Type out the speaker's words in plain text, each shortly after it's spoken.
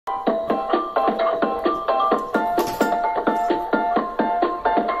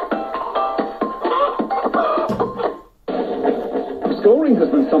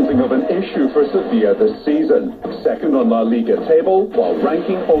issue for Sevilla this season. Second on La Liga table, while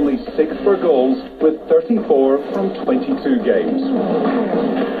ranking only 6th for goals with 34 from 22 games.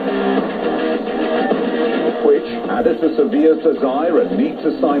 Which, added to Sevilla's desire and need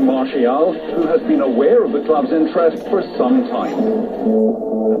to sign Martial, who has been aware of the club's interest for some time.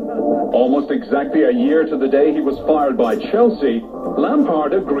 Almost exactly a year to the day he was fired by Chelsea,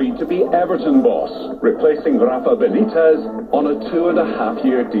 Lampard agreed to be Everton boss, replacing Rafa Benitez on a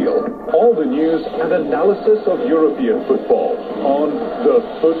 2.5-year deal. All the news and analysis of European football on The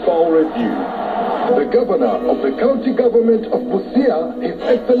Football Review. The governor of the county government of Busia, His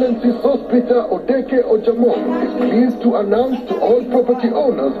Excellency Sospeter Odeke Ojamong, is pleased to announce to all property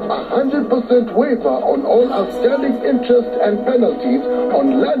owners a 100% waiver on all outstanding interest and penalties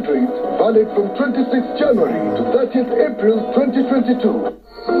on land rates valid from 26th January to 30th April 2022.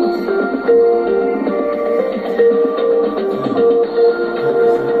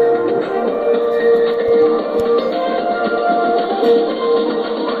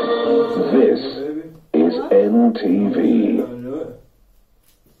 NTV.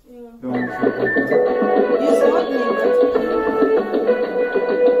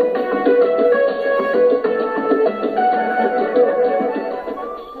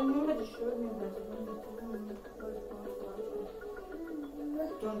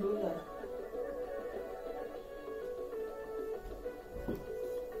 Don't do that.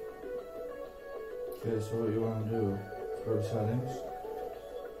 Okay, so what you want to do? Go to settings.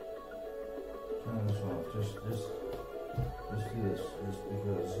 Turn this off. Just do this. Just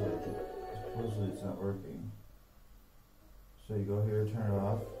because supposedly it's not working. So you go here, turn it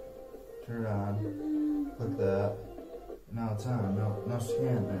off, turn it on, click that. Now it's on. No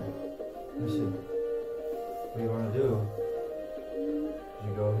scan there. Let me see. What you want to do?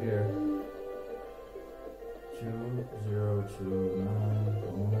 You go here. 2029.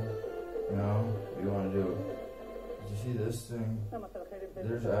 Now, what you want to do? Did you see this thing?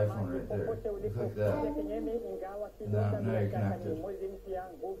 There's an iPhone right there. You click that. Now you're connected.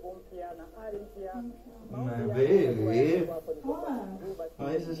 My baby.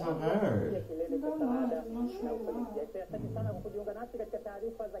 Why is this so hard?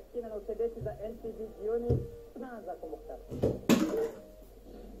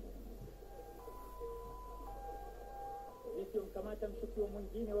 Mkamata mshukiwa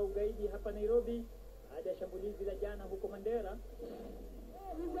mwingine wa ugaidi hapa Nairobi baada ya shambulizi la jana huko Mandera.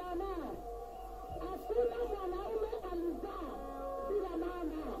 Vijana, hakuna mwanaume alizaa bila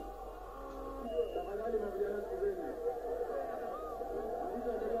mama. Tafadhali na vijana shuleni.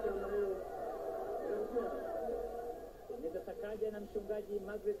 Nenda Sakaja na mchungaji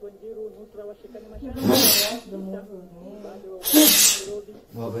Margaret Wanjiru nusra washikani mashamba.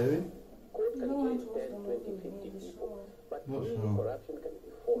 Well, baby? Court can place 10, 20, 50 people, but corruption can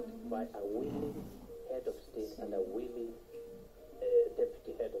be fought by a willing head of state and a willing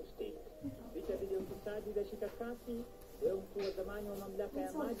deputy head of state. Vita vile ufisadi vya shika kasi, leo mkuu wa zamani wa mamlaka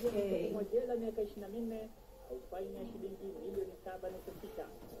ya maji amefungwa jela miaka 24 au faini ya shilingi milioni 7.6.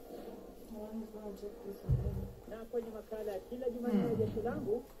 Na kwenye makala ya kila Jumanne ya Jasho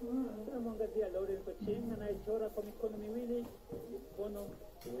Langu, tunamwangazia Lawrence Ochieng anayechora kwa mikono miwili, mkono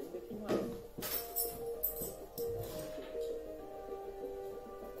uende kinywani.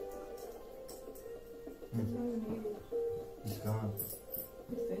 He's gone.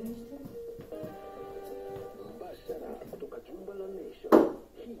 You finished it? Bashara kutoka jumba la Nation.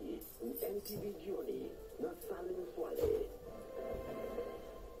 Hii ni NTV Jioni na Salim Swale.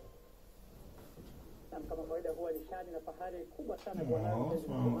 Kama kawaida huwa nishani na fahari kubwa sana kwa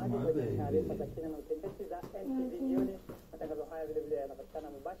mtazamaji kwenye taarifa za kina na utendeti za NTV Jioni. Matangazo haya vile vile yanapatikana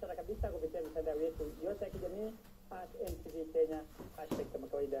mubashara kabisa kupitia mitandao yetu yote ya kijamii @NTV Kenya, kama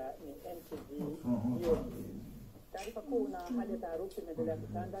kawaida ni NTV Jioni. Taarifa kuu na hali ya taharuki imeendelea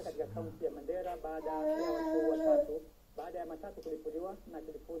kutanda katika kaunti ya Mandera baada ya matatu kulipuliwa na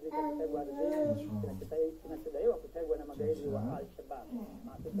kilipuzi cha kutegwa ardhini kinachodaiwa kutegwa na magaidi wa Al-Shabaab.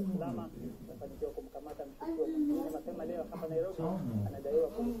 Maafisa usalama wamefanikiwa kumkamata mshukiwa mwingine mapema leo hapa Nairobi, anadaiwa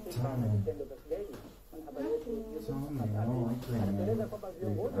kuhusika na vitendo vya kigaidi. Mwanahabari wetu anaeleza kwamba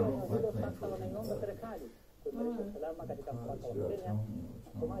viongozi wa eneo hilo sasa wanaiomba serikali kuimarisha usalama katika mpaka wa Kenya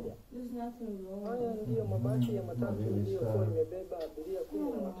na Somalia. Haya ndiyo mabaki ya matatu iliyokuwa imebeba abiria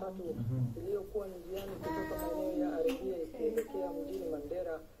 13 iliyokuwa njiani kutoka maeneo ya Arabia ikielekea mjini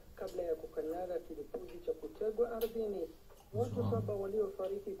Mandera kabla ya kukanyaga kilipuzi cha kutegwa ardhini. Watu 7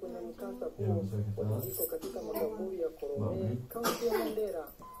 waliofariki kwenye mkasa huo walizikwa katika makaburi ya Korome, kaunti ya Mandera.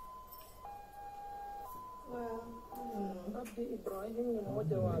 Abdi Ibrahim ni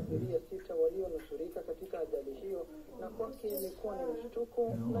mmoja wa abiria 6 walionusurika katika ajali hiyo, na kwake ilikuwa ni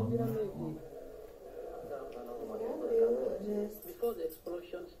mshtuko na jinamizi. Before the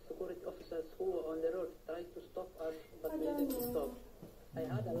explosion, security officers who were on the road tried to stop us, but we didn't stop. I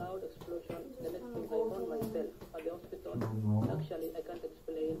had a loud explosion. The next thing I found myself at the hospital. Actually, I can't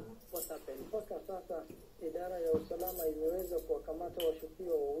explain what happened. Mpaka sasa idara ya usalama imeweza kuwakamata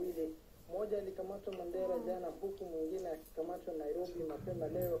washukiwa wawili. Mmoja alikamatwa Mandera jana, huku mwingine akikamatwa Nairobi mapema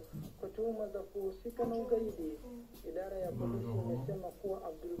leo kwa tuhuma za kuhusika na ugaidi. Idara ya polisi imesema kuwa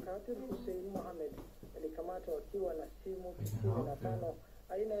Abdul Kadir Hussein Mohamed alikamatwa akiwa na simu 95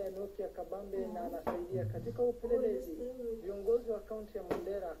 aina ya Nokia kabambe na anasaidia katika upelelezi. Viongozi wa kaunti ya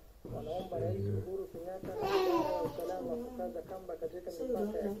Mandera wanaomba Rais Uhuru Kenyatta na idara ya usalama kukaza kamba katika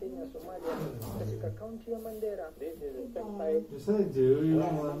mipaka ya Kenya Somalia katika kaunti ya Mandera. Yes, I do. You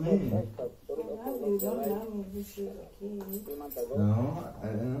don't want me. You don't have me this year, okay? No, I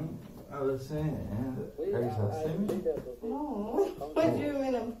didn't. I was saying, are you texting me? No. What do you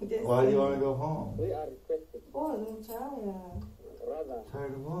mean I'm just Why do you want to go home? Oh, I'm tired.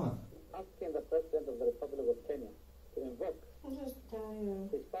 Tired of what? Asking the President of the Republic of Kenya to invoke I'm just tired.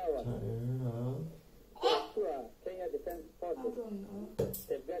 his power Tired of? to ensure Kenya Defense I Forces don't know.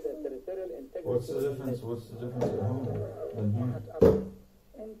 safeguard the territorial integrity. What's the difference? What's the difference at home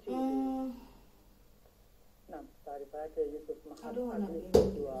than here? Naam, taarifa yake Yusuf I don't want to Mahmud be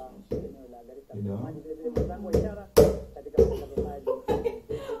akiwa eneo la Garissa. You don't? Maji vile vile mwenzangu wa ishara katika matangazo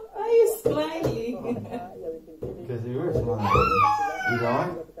Why are you smiling? ya wiki mbili Because you were smiling. You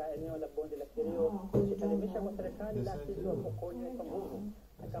don't? katika eneo la bonde la Kerio kukaribisha kwa serikali la hizo mkono kwa nguvu.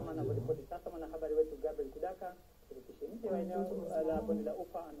 Kama anavyoripoti sasa mwanahabari wetu Gabriel Kudaka, shirikishi mpya wa eneo la bonde la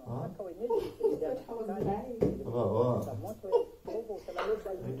Ufa anawataka wenyeji kushirikiana na serikali About what? moto ya uovu usalama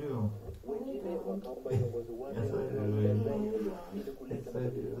I do. Wengine wakaomba viongozi wake Yes, I do. ili kuleta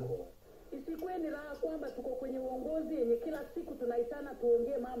Yes, I do. Isikuwe ni raha kwamba tuko kwenye uongozi yenye kila siku tunaitana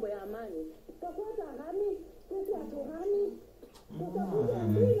tuongee mambo ya amani. Tutafuata gani? Sisi hatuhami. Tutakuja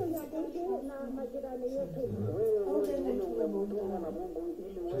mbinu ya bunge na majirani yetu. Because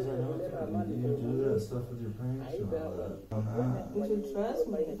I know that you do that stuff with your pranks and all that. I'm not. You should trust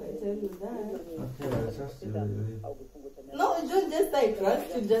me if I tell you that. Okay, I trust you lately. No, don't just I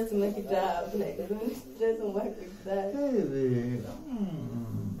trust you just to make it up. Like, it doesn't work like that. Baby.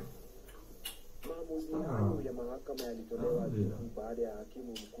 maamuzi hayo ya mahakama yalitolewa baada ya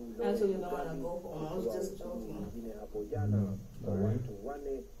hakimu mkuu Actually, no one to go home. I was just joking. mwingine hapo jana kwa watu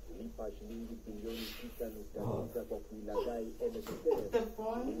wane lipa shilingi bilioni 6.9 kwa kuilaghai NSSF The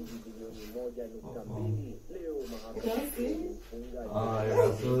phone? shilingi bilioni 1.2. Leo mahakama ilifunga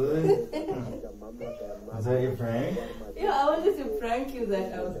Absolutely. mamlaka ya Is that your prank? Yeah, I wanted to prank you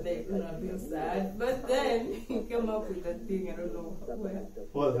that I was like gonna be sad, but then you came up with a thing. I don't know where.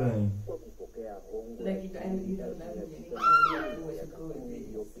 What thing? kwa kupokea hongo Like it, I didn't know anything was good.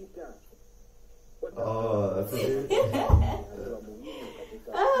 iliyopita. Oh, that's what you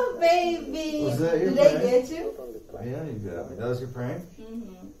Oh, baby! Was that your Did I prank? get you? Yeah, you got me. That was your prank?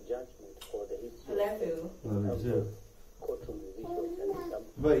 I love you. Love you too.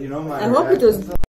 But you know my I hope it was